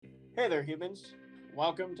Hey there, humans.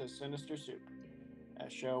 Welcome to Sinister Soup, a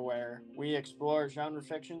show where we explore genre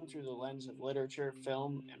fiction through the lens of literature,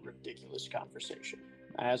 film, and ridiculous conversation.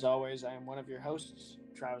 As always, I am one of your hosts,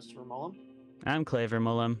 Travis Vermullum. I'm Claver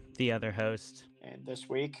Mullum, the other host. And this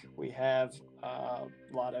week we have a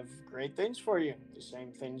lot of great things for you. The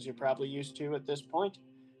same things you're probably used to at this point.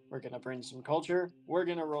 We're going to bring some culture, we're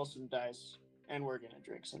going to roll some dice, and we're going to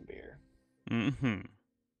drink some beer.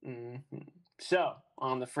 So,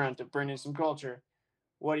 on the front of bringing some culture,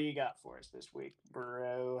 what do you got for us this week,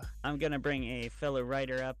 bro? I'm going to bring a fellow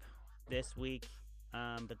writer up this week,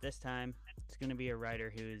 but this time it's going to be a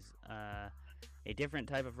writer who's a different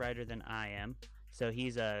type of writer than I am. So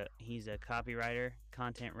he's a copywriter,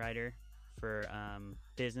 content writer for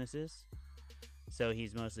businesses. So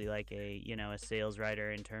he's mostly like a sales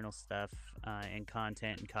writer, internal stuff, and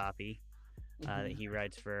content and copy that he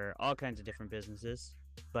writes for all kinds of different businesses.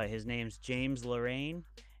 But his name's James Lorraine,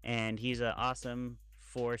 and he's an awesome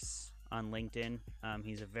force on LinkedIn.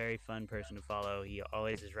 He's a very fun person to follow. He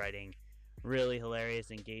always is writing really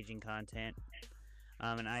hilarious, engaging content.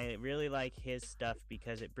 And I really like his stuff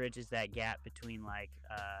because it bridges that gap between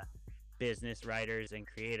business writers and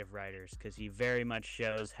creative writers, because he very much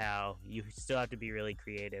shows how you still have to be really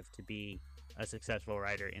creative to be a successful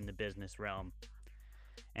writer in the business realm.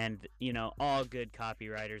 And, all good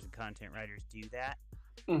copywriters and content writers do that.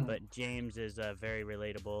 But James is very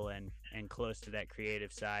relatable and close to that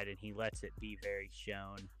creative side, and he lets it be very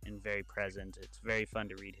shown and very present. It's very fun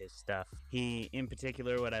to read his stuff. He, in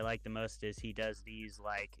particular, what I like the most is he does these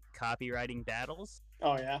copywriting battles.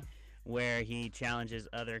 Oh, yeah? Where he challenges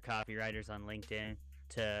other copywriters on LinkedIn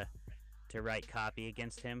to write copy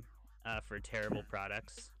against him for terrible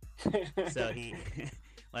products. So he,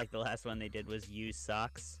 the last one they did was used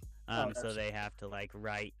socks. So they have to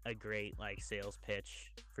write a great sales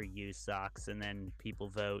pitch for used socks, and then people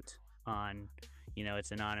vote on,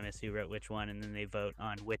 it's anonymous who wrote which one, and then they vote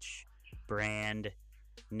on which brand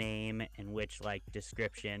name and which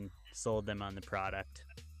description sold them on the product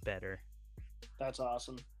better. That's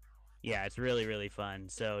awesome. Yeah, it's really, really fun.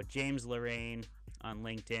 So James Lorraine on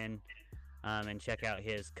LinkedIn, and check out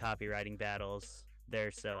his copywriting battles.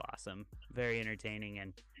 They're so awesome, very entertaining,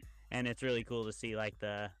 and it's really cool to see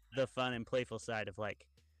the fun and playful side of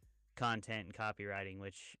content and copywriting,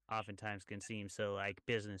 which oftentimes can seem so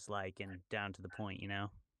business-like and down to the point,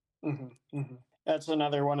 That's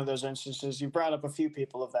another one of those instances. You brought up a few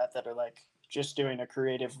people of that are just doing a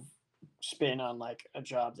creative spin on a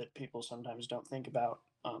job that people sometimes don't think about.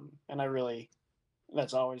 And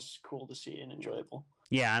that's always cool to see and enjoyable.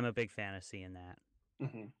 Yeah, I'm a big fan of seeing that.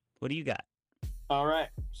 What do you got? All right.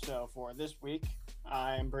 So for this week,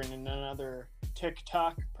 I'm bringing another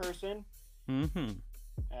TikTok person.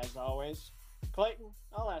 As always. Clayton,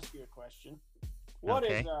 I'll ask you a question. What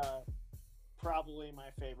is probably my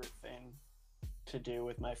favorite thing to do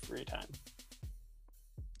with my free time?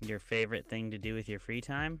 Your favorite thing to do with your free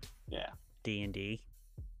time? Yeah. D&D.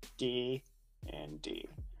 D&D.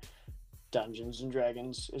 Dungeons and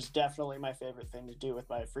Dragons is definitely my favorite thing to do with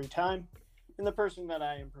my free time. And the person that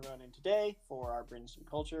I am promoting today for our Bring Some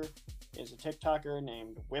Culture is a TikToker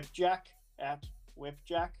named Whipjack, at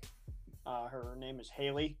Whipjack. Her name is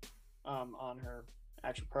Haley on her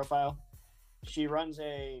actual profile. She runs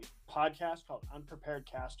a podcast called Unprepared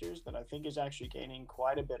Casters that I think is actually gaining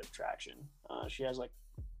quite a bit of traction. She has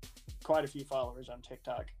quite a few followers on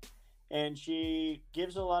TikTok. And she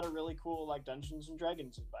gives a lot of really cool Dungeons and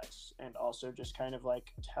Dragons advice, and also just kind of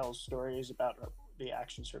tells stories about the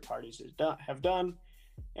actions her parties have done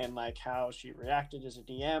and how she reacted as a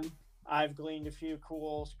DM. I've gleaned a few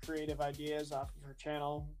cool creative ideas off of her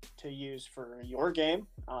channel to use for your game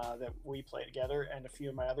that we play together, and a few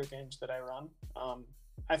of my other games that I run.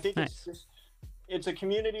 I think nice. It's a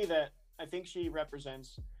community that I think she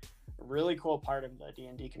represents a really cool part of the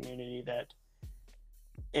D&D community that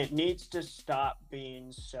it needs to stop being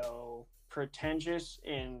so pretentious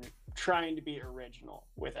in trying to be original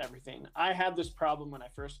with everything. I had this problem when I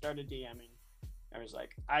first started DMing. I was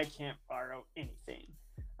like, I can't borrow anything.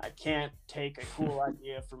 I can't take a cool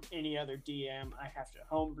idea from any other DM. I have to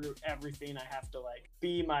homebrew everything. I have to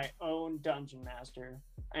be my own dungeon master.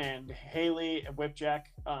 And Haley Whipjack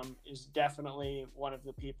is definitely one of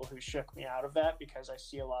the people who shook me out of that, because I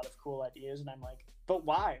see a lot of cool ideas and I'm like, but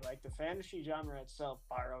why? The fantasy genre itself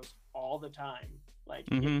borrows all the time.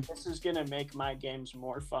 If this is going to make my games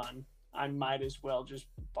more fun, I might as well just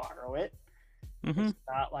borrow it. It's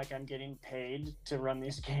not like I'm getting paid to run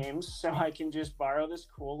these games, so I can just borrow this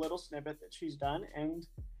cool little snippet that she's done and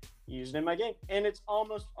use it in my game. And it's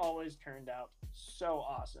almost always turned out so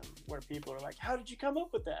awesome where people are like, how did you come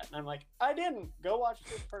up with that? And I'm like, I didn't. Go watch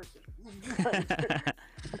this person.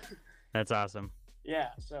 That's awesome. Yeah,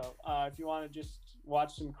 so if you want to just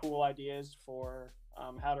watch some cool ideas for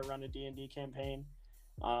how to run a D&D campaign,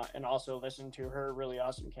 and also listen to her really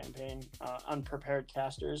awesome campaign, Unprepared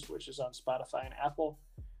Casters, which is on Spotify and Apple,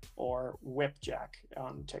 or Whipjack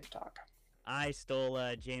on TikTok. I stole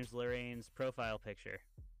James Lorraine's profile picture.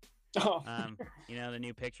 Oh. You know, the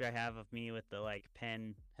new picture I have of me with the like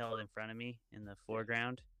pen held in front of me in the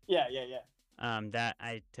foreground. Yeah. That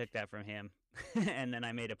I took that from him, and then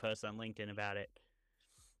I made a post on LinkedIn about it,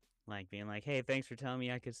 like being like, "Hey, thanks for telling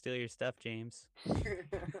me I could steal your stuff, James."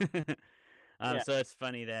 Yeah. So it's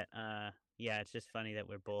funny that it's just funny that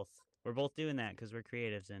we're both doing that because we're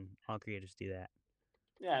creatives and all creatives do that.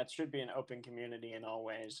 Yeah, it should be an open community in all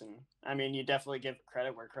ways, and I mean, you definitely give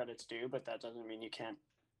credit where credit's due, but that doesn't mean you can't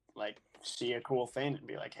like see a cool thing and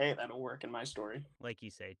be like, hey, that'll work in my story. Like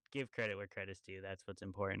you say, give credit where credit's due. That's what's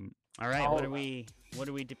important. All right, what are we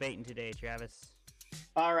debating today, Travis?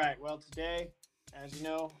 All right, well, today, as you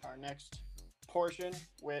know, our next portion,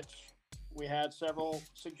 which we had several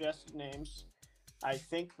suggested names. I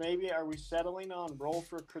think maybe, are we settling on roll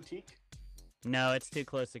for critique? No, it's too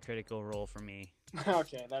close to Critical Role for me.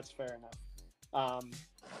 Okay, that's fair enough.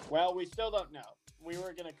 Well, we still don't know. We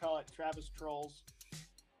were going to call it Travis Trolls.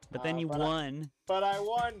 But then you won. But I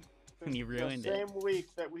won. You ruined it. The same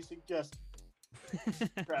week that we suggested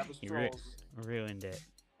Travis Trolls. Ruined it.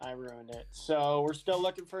 I ruined it. So we're still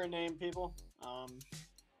looking for a name, people.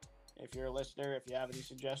 If you're a listener, if you have any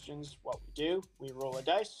suggestions, what we do, we roll a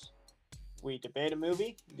dice. We debate a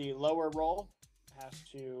movie. The lower roll has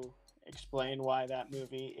to explain why that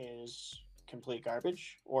movie is complete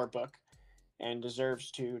garbage or book and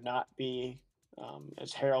deserves to not be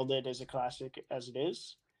as heralded as a classic as it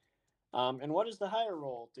is. And what does the higher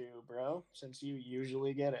roll do, bro, since you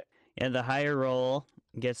usually get it? Yeah, the higher roll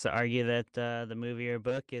gets to argue that the movie or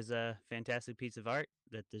book is a fantastic piece of art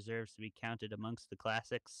that deserves to be counted amongst the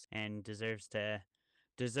classics and deserves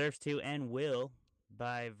to and will,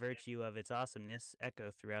 by virtue of its awesomeness,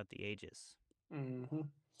 echo throughout the ages. Mm-hmm.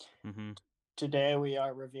 Mm-hmm. Today we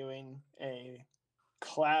are reviewing a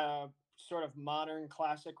sort of modern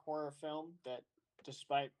classic horror film that,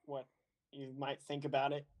 despite what you might think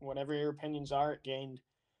about it, whatever your opinions are, it gained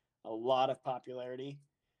a lot of popularity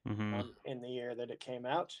in the year that it came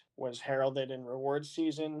out, was heralded in reward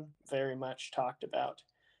season, very much talked about.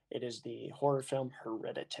 It is the horror film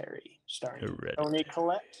Hereditary, starring Toni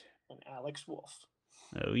Collette and Alex Wolff.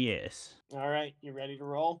 Oh, yes. All right, you ready to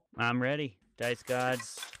roll? I'm ready. Dice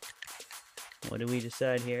gods, what do we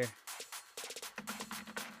decide here?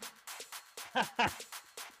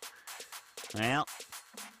 Well,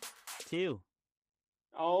 2.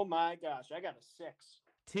 Oh my gosh, I got a 6.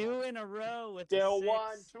 2 in a row with Still 2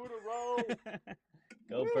 in a row.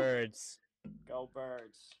 Go Birds. Go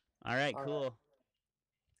Birds. All right, cool.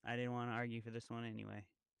 Right. I didn't want to argue for this one anyway.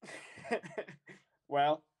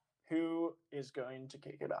 Well, who is going to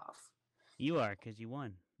kick it off? You are, because you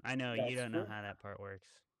won. I know. That's you don't know how that part works.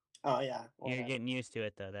 Oh, yeah. Well, you're getting used to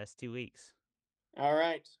it, though. That's 2 weeks. All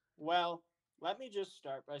right. Well, let me just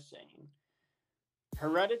start by saying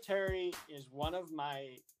Hereditary is one of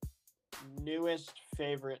my newest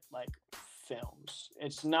favorite films.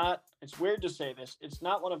 It's weird to say this. It's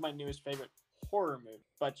not one of my newest favorite horror movies,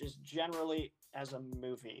 but just generally as a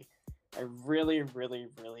movie, I really, really,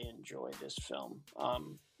 really enjoy this film.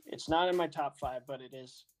 It's not in my top 5, but it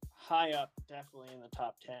is high up, definitely in the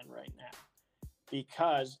top 10 right now,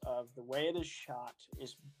 because of the way it is shot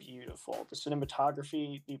is beautiful. The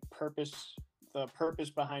cinematography, the purpose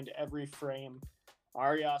behind every frame.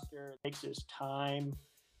 Ari Aster takes his time.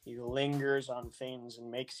 He lingers on things and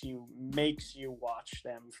makes you watch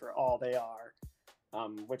them for all they are,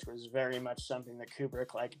 which was very much something that Kubrick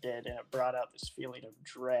did, and it brought out this feeling of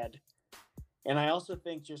dread. And I also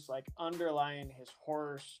think just underlying his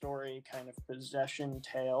horror story kind of possession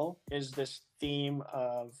tale is this theme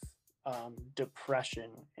of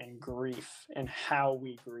depression and grief and how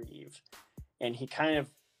we grieve. And he kind of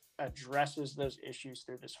addresses those issues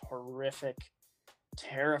through this horrific,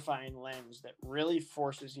 terrifying lens that really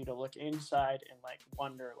forces you to look inside and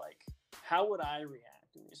wonder, how would I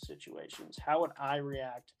react in these situations? How would I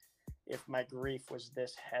react if my grief was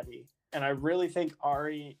this heavy? And I really think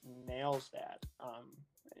Ari nails that.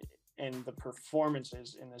 And the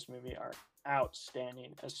performances in this movie are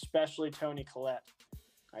outstanding, especially Toni Collette.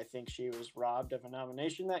 I think she was robbed of a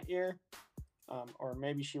nomination that year, or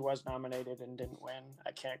maybe she was nominated and didn't win.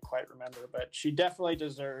 I can't quite remember, but she definitely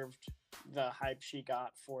deserved the hype she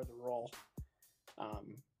got for the role.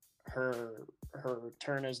 her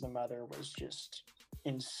turn as the mother was just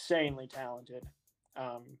insanely talented.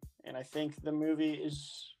 And I think the movie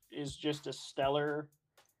is just a stellar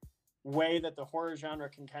way that the horror genre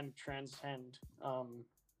can kind of transcend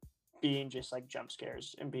being just like jump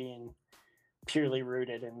scares and being purely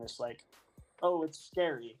rooted in this like, oh, it's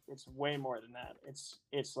scary. It's way more than that.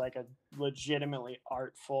 It's like a legitimately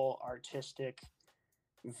artful, artistic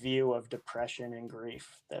view of depression and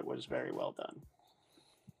grief that was very well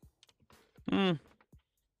done.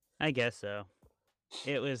 I guess so.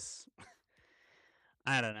 It was,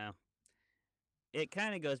 I don't know. It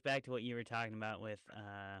kind of goes back to what you were talking about with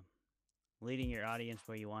leading your audience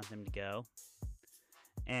where you want them to go.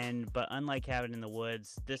 But unlike Cabin in the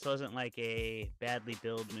Woods, this wasn't like a badly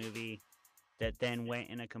billed movie that then went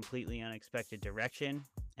in a completely unexpected direction,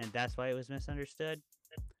 and that's why it was misunderstood.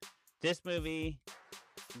 This movie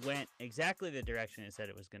went exactly the direction it said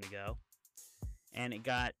it was going to go, and it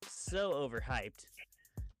got so overhyped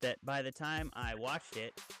that by the time I watched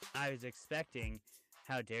it, I was expecting,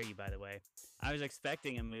 how dare you, by the way, I was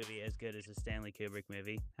expecting a movie as good as a Stanley Kubrick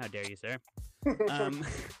movie. How dare you, sir?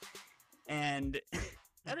 And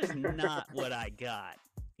that is not what I got,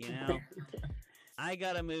 you know? I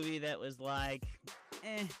got a movie that was like,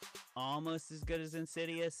 almost as good as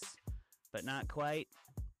Insidious, but not quite.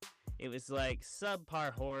 It was like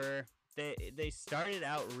subpar horror. They started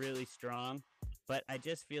out really strong, but I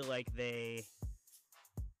just feel like they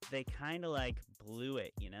kind of like blew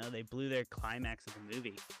it, you know? They blew their climax of the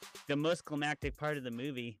movie. The most climactic part of the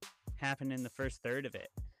movie happened in the first third of it.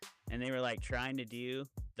 And they were like trying to do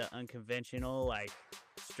the unconventional like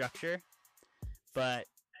structure. But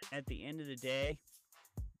at the end of the day,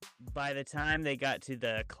 by the time they got to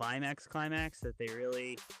the climax that they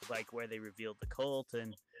really like, where they revealed the cult,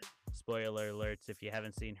 and spoiler alerts if you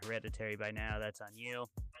haven't seen Hereditary by now, that's on you.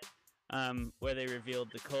 Where they revealed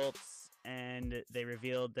the cults, and they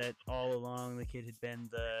revealed that all along the kid had been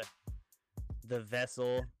the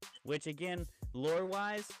vessel, which again, lore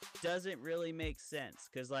wise, doesn't really make sense,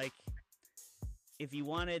 because like, if you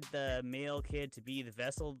wanted the male kid to be the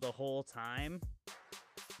vessel the whole time,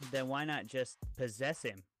 then why not just possess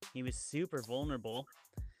him? He was super vulnerable,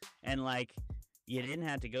 and like, you didn't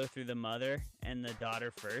have to go through the mother and the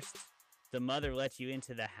daughter first. The mother let you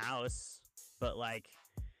into the house, but like,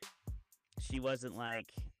 she wasn't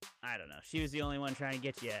like, I don't know, she was the only one trying to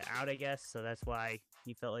get you out, I guess, so that's why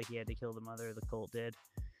he felt like he had to kill the mother, the cult did.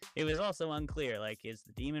 It was also unclear, like, is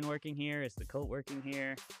the demon working here? Is the cult working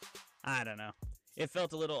here? I don't know. It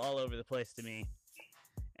felt a little all over the place to me,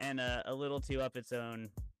 and a little too up its own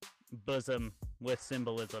bosom with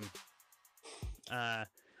symbolism.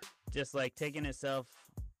 Just like taking itself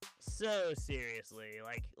so seriously,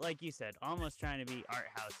 like you said, almost trying to be art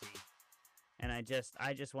housey. And I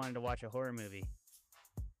just wanted to watch a horror movie.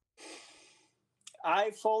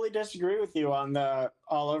 I fully disagree with you on the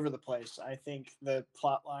all over the place. I think the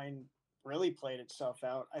plot line really played itself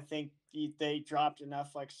out. I think they dropped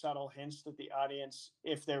enough like subtle hints that the audience,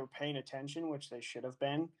 if they were paying attention, which they should have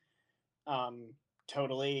been,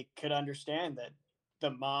 totally could understand that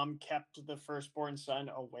the mom kept the firstborn son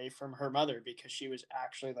away from her mother because she was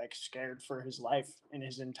actually like scared for his life in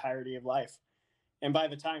his entirety of life. And by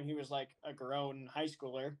the time he was like a grown high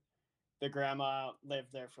schooler, the grandma lived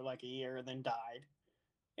there for like a year and then died.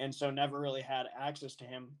 And so never really had access to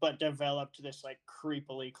him, but developed this like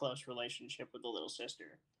creepily close relationship with the little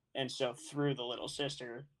sister. And so through the little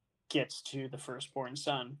sister gets to the firstborn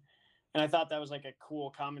son. And I thought that was like a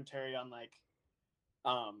cool commentary on like,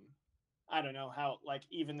 I don't know how like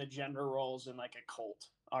even the gender roles in like a cult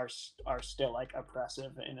are still like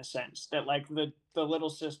oppressive in a sense that like the little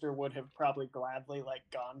sister would have probably gladly like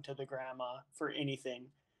gone to the grandma for anything,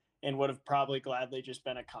 and would have probably gladly just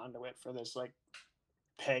been a conduit for this like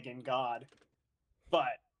pagan god,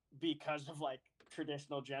 but because of like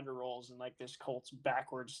traditional gender roles and like this cult's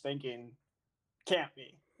backwards thinking, can't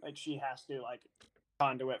be like, she has to like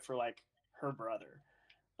conduit for like her brother.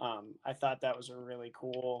 I thought that was a really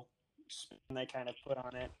cool spin they kind of put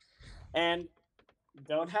on it. And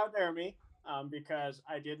don't how dare me, because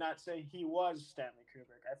I did not say he was Stanley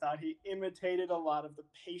Kubrick. I thought he imitated a lot of the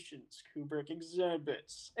patience Kubrick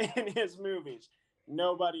exhibits in his movies.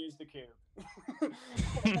 Nobody is the Cube.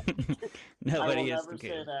 Nobody I will is never the say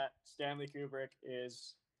Cube. that Stanley Kubrick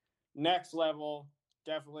is next level,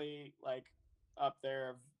 definitely like up there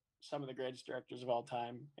of some of the greatest directors of all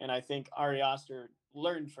time. And I think Ari Aster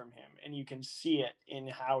learned from him, and you can see it in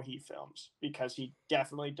how he films because he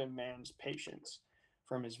definitely demands patience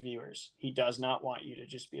from his viewers. He does not want you to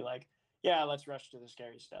just be like, yeah, let's rush to the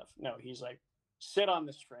scary stuff. No, he's like, sit on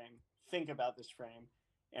this frame, think about this frame,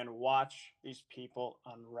 and watch these people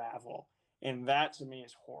unravel. And that to me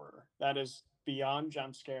is horror. That is beyond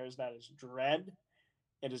jump scares. That is dread.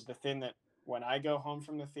 It is the thing that when I go home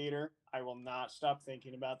from the theater, I will not stop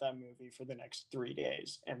thinking about that movie for the next 3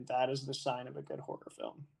 days. And that is the sign of a good horror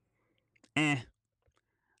film.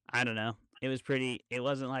 I don't know. It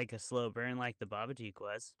wasn't like a slow burn like the Babadook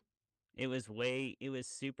was. It was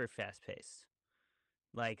super fast paced.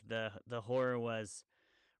 Like the horror was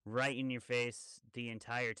right in your face the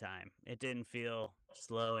entire time. It didn't feel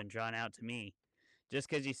slow and drawn out to me. Just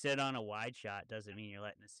because you sit on a wide shot doesn't mean you're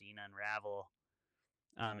letting the scene unravel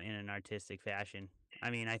in an artistic fashion. I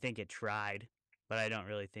mean, I think it tried, but I don't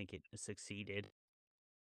really think it succeeded.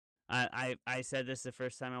 I said this the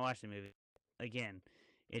first time I watched the movie. Again,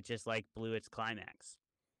 it just like blew its climax.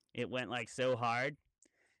 It went like so hard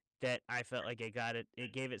that I felt like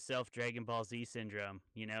it gave itself Dragon Ball Z syndrome,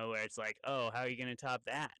 where it's like, oh, how are you going to top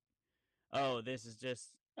that? Oh, this is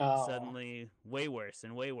just suddenly way worse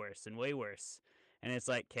and way worse and way worse. And it's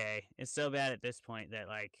like, okay, it's so bad at this point that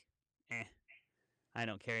like, I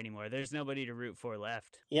don't care anymore. There's nobody to root for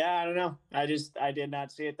left. Yeah, I don't know. I did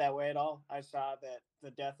not see it that way at all. I saw that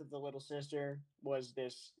the death of the little sister was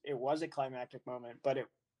it was a climactic moment, but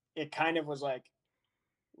it kind of was like,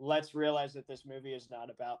 let's realize that this movie is not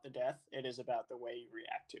about the death. It is about the way you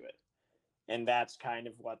react to it. And that's kind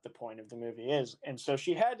of what the point of the movie is. And so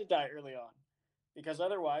she had to die early on because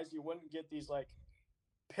otherwise you wouldn't get these like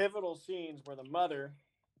pivotal scenes where the mother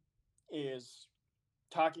is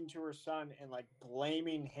talking to her son and like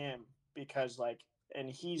blaming him because like, and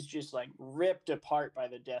he's just like ripped apart by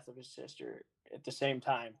the death of his sister at the same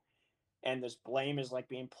time. And this blame is like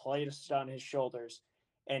being placed on his shoulders.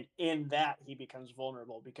 And in that, he becomes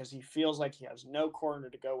vulnerable because he feels like he has no corner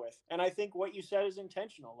to go with. And I think what you said is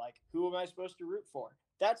intentional. Like, who am I supposed to root for?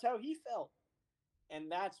 That's how he felt.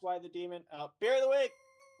 And that's why the demon, Beer of the Week.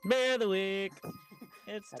 Beer of the Week.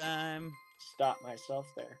 It's time. Stop myself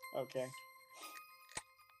there. Okay.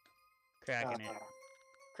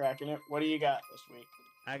 Cracking it. What do you got this week?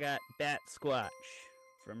 I got Bat Squatch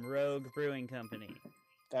from Rogue Brewing Company.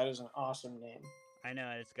 That is an awesome name. I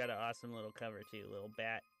know, it's got an awesome little cover too. Little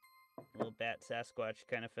bat Sasquatch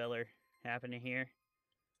kind of feller happening here.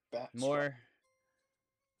 More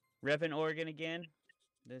repping Oregon again.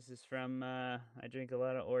 This is from I drink a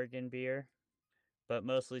lot of Oregon beer, but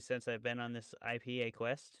mostly since I've been on this IPA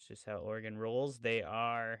quest. It's just how Oregon rolls. They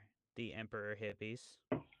are the Emperor Hippies.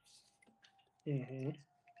 Mm-hmm.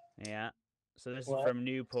 Yeah. So this is from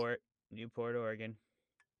Newport, Oregon.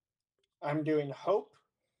 I'm doing Hope.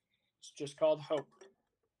 It's just called Hope.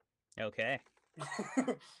 Okay.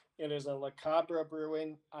 It is a La Cabra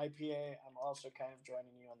Brewing IPA. I'm also kind of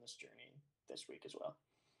joining you on this journey this week as well.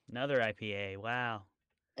 Another IPA. Wow.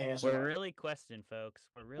 ASMR. We're really questing, folks.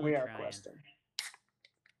 We are questing.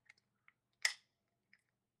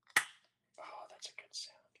 Oh, that's a good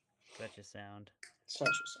sound. Such a sound. Such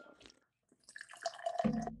a sound.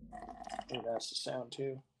 Ooh, that's the sound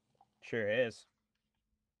too. Sure is.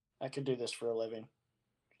 I could do this for a living.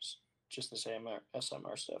 Just the same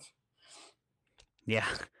SMR stuff. Yeah.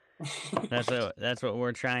 That's what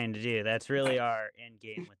we're trying to do. That's really our end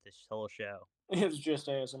game with this whole show. It's just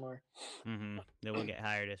ASMR. Mm-hmm. Then we'll get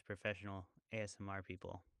hired as professional ASMR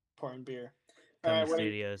people. Pouring beer. Come to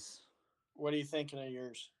studios. What are you thinking of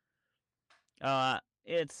yours?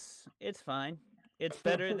 It's fine. It's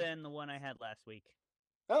better than the one I had last week.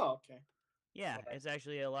 Oh, okay. Yeah, it's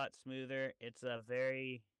actually a lot smoother. It's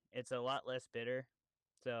a lot less bitter.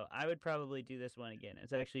 So I would probably do this one again.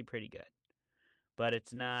 It's actually pretty good. But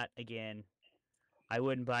it's not, again, I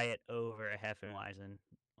wouldn't buy it over a Hefeweizen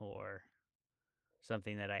or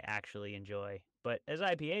something that I actually enjoy. But as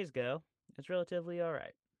IPAs go, it's relatively all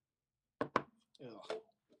right.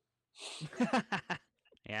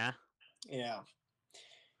 Yeah? Yeah.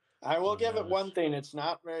 I will give it one thing. It's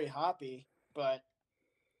not very hoppy, but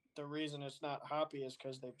the reason it's not hoppy is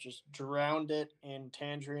because they've just drowned it in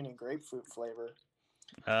tangerine and grapefruit flavor.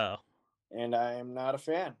 Oh. And I am not a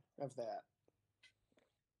fan of that.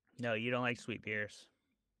 No, you don't like sweet beers.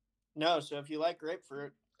 No, so if you like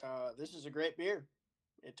grapefruit, this is a great beer.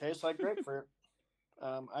 It tastes like grapefruit.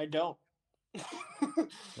 I don't.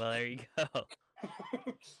 Well, there you go. I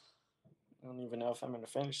don't even know if I'm going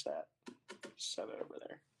to finish that. Set it over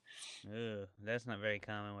there. Ooh, that's not very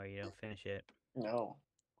common where you don't finish it. No.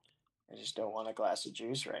 I just don't want a glass of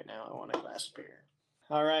juice right now. I want a glass of beer.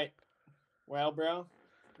 All right. Well, bro,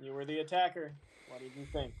 you were the attacker. What did you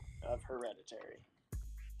think of Hereditary?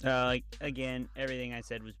 Again, everything I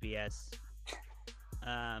said was BS.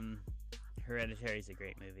 Hereditary is a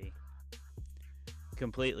great movie.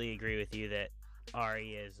 Completely agree with you that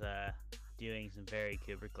Ari is doing some very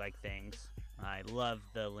Kubrick-like things. I love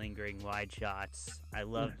the lingering wide shots. I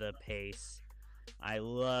love the pace. I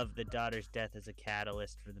love the daughter's death as a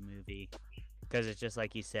catalyst for the movie, because it's just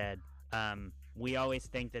like you said. We always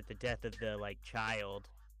think that the death of the child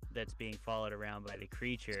that's being followed around by the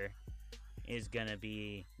creature is gonna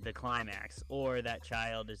be the climax, or that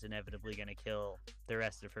child is inevitably gonna kill the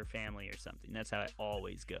rest of her family or something. That's how it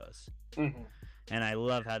always goes. Mm-hmm. And I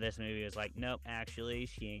love how this movie was like, nope, actually,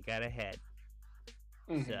 she ain't got a head.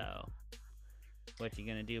 Mm-hmm. So, what you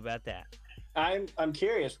gonna do about that? I'm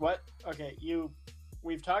curious.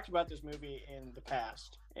 We've talked about this movie in the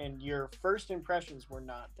past, and your first impressions were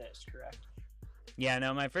not this, correct? Yeah,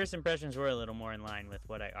 no, my first impressions were a little more in line with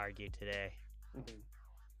what I argued today. Mm-hmm.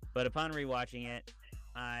 But upon rewatching it,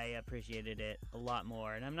 I appreciated it a lot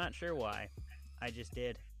more, and I'm not sure why. I just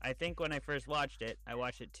did. I think when I first watched it, I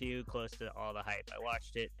watched it too close to all the hype. I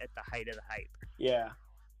watched it at the height of the hype. Yeah,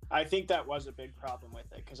 I think that was a big problem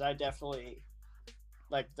with it, because I definitely,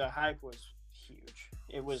 the hype was huge.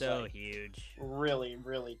 It was so huge. Really,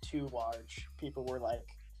 really too large. People were like,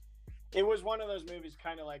 it was one of those movies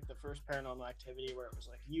kind of like the first Paranormal Activity, where it was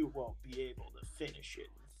like, you won't be able to finish it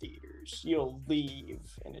in theaters. You'll leave.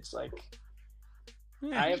 And it's like,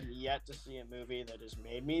 I have yet to see a movie that has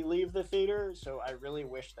made me leave the theater, so I really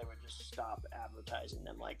wish they would just stop advertising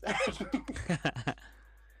them like that.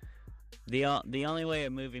 The only way a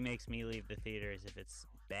movie makes me leave the theater is if it's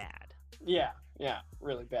bad. Yeah,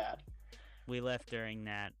 really bad. We left during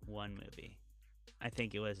that one movie. I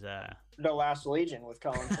think it was The Last Legion with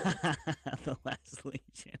Colin Firth. The Last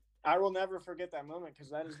Legion. I will never forget that moment,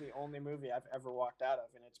 because that is the only movie I've ever walked out of,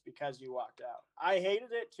 and it's because you walked out. I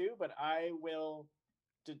hated it too, but I will,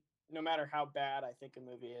 no matter how bad I think a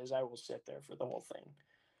movie is, I will sit there for the whole thing.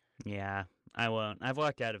 Yeah, I won't. I've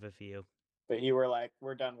walked out of a few. But you were like,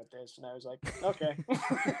 we're done with this. And I was like, okay.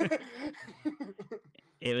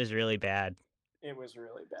 It was really bad. It was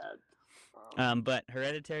really bad. But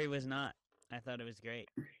Hereditary was not. I thought it was great.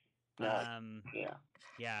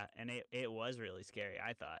 Yeah, and it was really scary.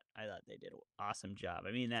 I thought they did an awesome job.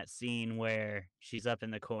 I mean, that scene where she's up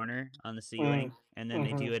in the corner on the ceiling, and then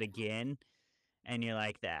they do it again, and you're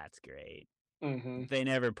like, that's great. They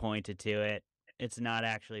never pointed to it. It's not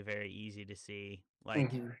actually very easy to see,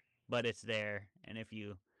 but it's there. And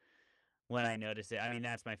when I notice it, I mean,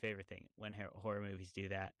 that's my favorite thing when horror movies do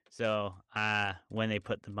that. So when they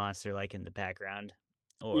put the monster in the background,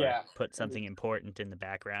 or put something important in the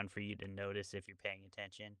background for you to notice if you're paying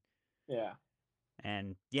attention. Yeah.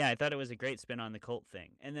 And yeah, I thought it was a great spin on the cult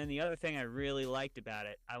thing. And then the other thing I really liked about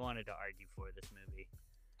it, I wanted to argue for this movie.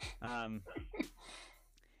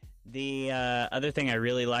 The other thing I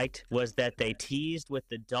really liked was that they teased with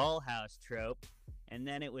the dollhouse trope, and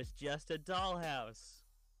then it was just a dollhouse.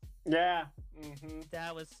 Yeah.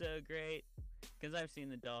 That was so great, because I've seen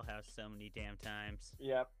the dollhouse so many damn times.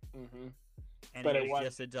 Yep. And it was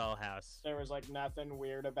just a dollhouse. There was nothing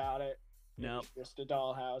weird about it. Nope. It was just a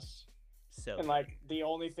dollhouse. So and the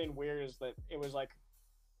only thing weird is that it was like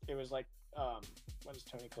what is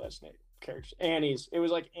Toni Collette's name? Character Annie's. It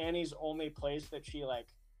was Annie's only place that she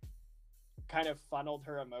kind of funneled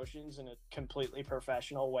her emotions in a completely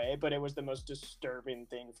professional way, but it was the most disturbing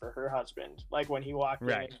thing for her husband. When he walked in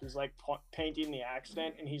and he's painting the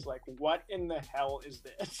accident, and he's like, what in the hell is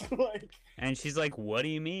this? And she's like, what do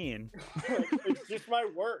you mean? It's just my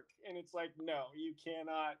work. And it's like, no, you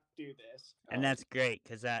cannot do this. And that's great,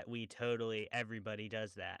 because everybody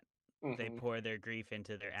does that. They pour their grief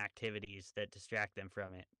into their activities that distract them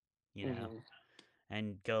from it,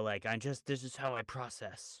 and go this is how I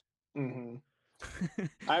process.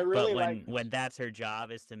 I really but when that's her job,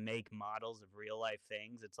 is to make models of real life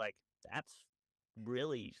things, it's that's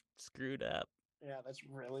really screwed up. Yeah, that's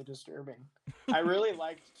really disturbing. I really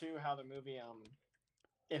liked too how the movie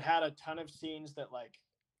it had a ton of scenes that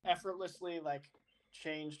effortlessly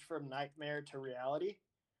changed from nightmare to reality.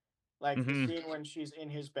 The scene when she's in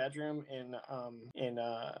his bedroom in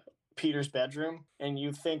Peter's bedroom, and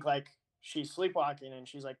you think she's sleepwalking, and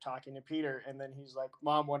she's talking to Peter, and then he's like,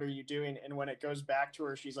 Mom, what are you doing? And when it goes back to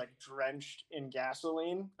her, she's drenched in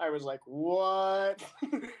gasoline. I was like, what?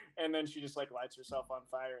 And then she just lights herself on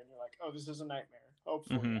fire, and you're like, oh, this is a nightmare.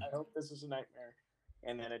 Hopefully. I hope this is a nightmare.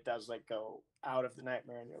 And then it does go out of the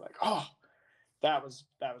nightmare, and you're like, oh, that was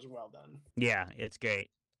well done. Yeah, it's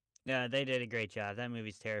great. Yeah, they did a great job. That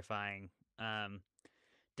movie's terrifying.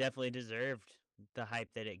 Definitely deserved the hype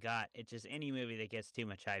that it got. It's just any movie that gets too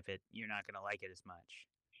much hype, you're not going to like it as much.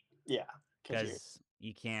 Yeah. Because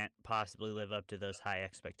you can't possibly live up to those high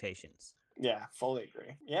expectations. Yeah, fully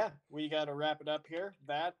agree. Yeah, we got to wrap it up here.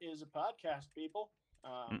 That is a podcast, people.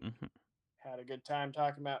 Had a good time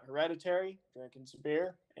talking about Hereditary, drinking some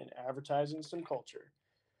beer, and advertising some culture.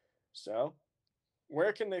 So,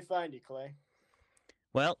 where can they find you, Clay?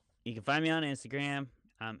 Well, you can find me on Instagram.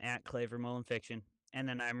 I'm at Clay Vermeulen Fiction. And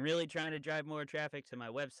then I'm really trying to drive more traffic to my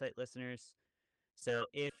website listeners. So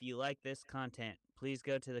if you like this content, please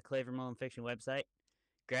go to the Clay Vermeulen Fiction website.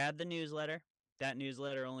 Grab the newsletter. That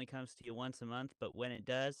newsletter only comes to you once a month, but when it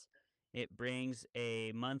does, it brings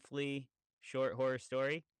a monthly short horror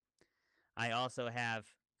story. I also have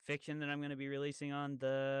fiction that I'm going to be releasing on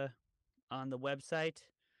the website,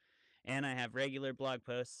 and I have regular blog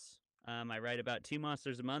posts. I write about 2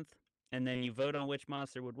 monsters a month, and then you vote on which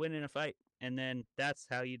monster would win in a fight, and then that's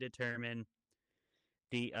how you determine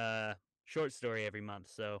the short story every month.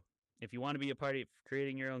 So if you want to be a part of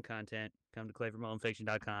creating your own content, come to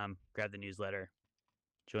clayvermullenfiction.com, grab the newsletter,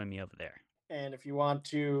 join me over there. And if you want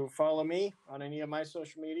to follow me on any of my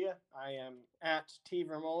social media, I am at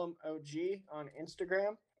TVermolumOG on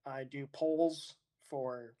Instagram. I do polls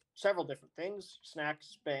for several different things: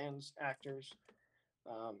 snacks, bands, actors.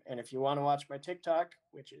 And if you want to watch my TikTok,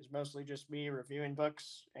 which is mostly just me reviewing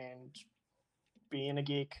books and being a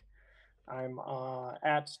geek, I'm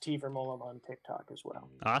at TVermolum on TikTok as well.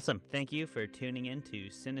 Awesome. Thank you for tuning in to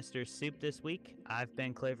Sinister Soup this week. I've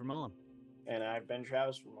been Clay Vermeulen. And I've been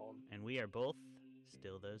Travis Vermolum. And we are both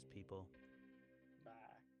still those people.